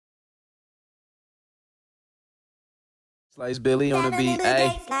Slice Billy on the beat,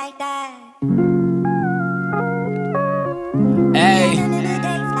 ayy. Ayy,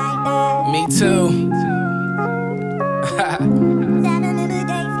 me too.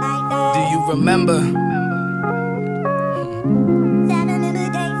 Do you remember?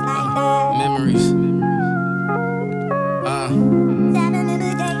 Memories.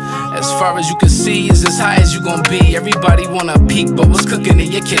 As far as you can see is as high as you gon' be. Everybody wanna peek, but what's cooking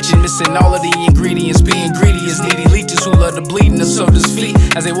in your kitchen? Missing all of the ingredients, being greedy is needy leeches who love to bleed in the soldier's feet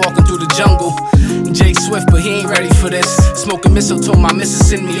as they walking through the jungle. Jay Swift, but he ain't ready for this. Smoking mistletoe, my missus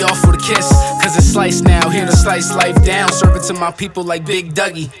send me off with a kiss. Cause it's sliced now, here to slice life down. Serve it to my people like Big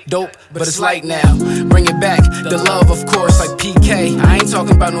Dougie. Dope, but it's light now. Bring it back, the love of course, like PK. I ain't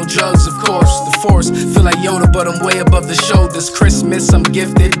talking about no drugs, of course. The force, feel like Yoda, but I'm way above the shoulders. Christmas, I'm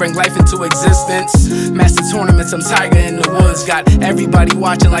gifted, bring life into existence. Master tournaments, I'm Tiger in the woods. Got everybody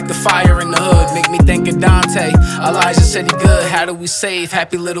watching like the fire in the hood. Make me think of Dante. Elijah said he good, how do we save?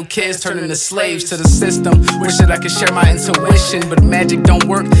 Happy little kids turning to slaves to the system. Wish that I could share my intuition, but magic don't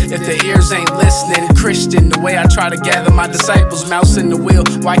work if the ears ain't listening. Christian, the way I try to gather my disciples, mouse in the wheel.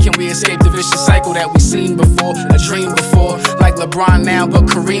 Why can't we escape the vicious cycle that we seen before? A dream before, like LeBron now, but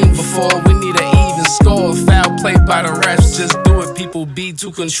Kareem before. We need an even score, foul play by the refs. Just do it, people be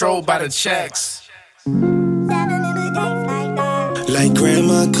too controlled by the checks. Like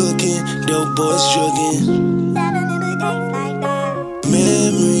grandma cooking, dope boys jugging.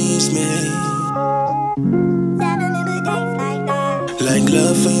 Memories made. Like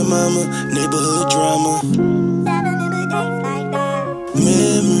love for your mama, neighborhood drama.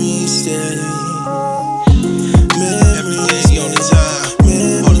 Memories stay. Memories stay. All the time,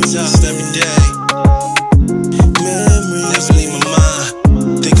 all the time, every day. Memories never leave my mind.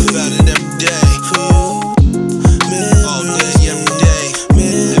 Think about it every day. For you, all day, every day.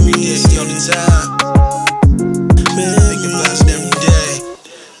 Every day, all the time. Think about it every day.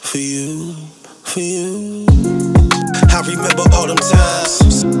 For you, for you. I remember all them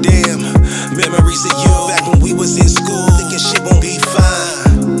times. Damn, memories of you back when we was in school, thinking shit won't be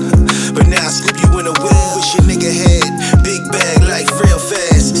fine. But now I scoop you in a whip. Wish your nigga had big bag like real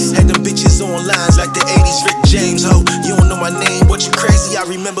fast. Had them bitches on lines like the 80s Rick James. Ho, you don't know my name, but you crazy. I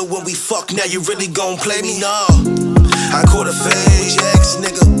remember when we fucked, now you really gon' play me? No, I caught a fade with your ex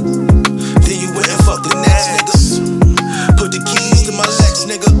nigga. Then you went and fucked the next nigga. Put the keys to my Lex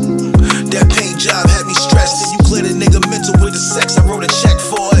nigga. That paint job had me stressed, and you cleared a nigga mental with the sex. I wrote a check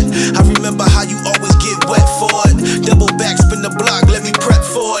for it. I remember how you always get wet for it. Double back, spin the block, let me prep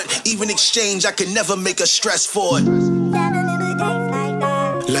for it. Even exchange, I could never make a stress for it.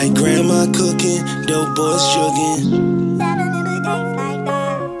 Like grandma cooking, dope boys jugging.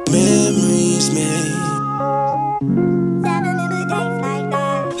 Memories made.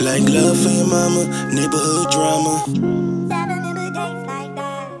 Like love for your mama, neighborhood drama.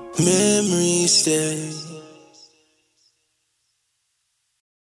 Memories stay.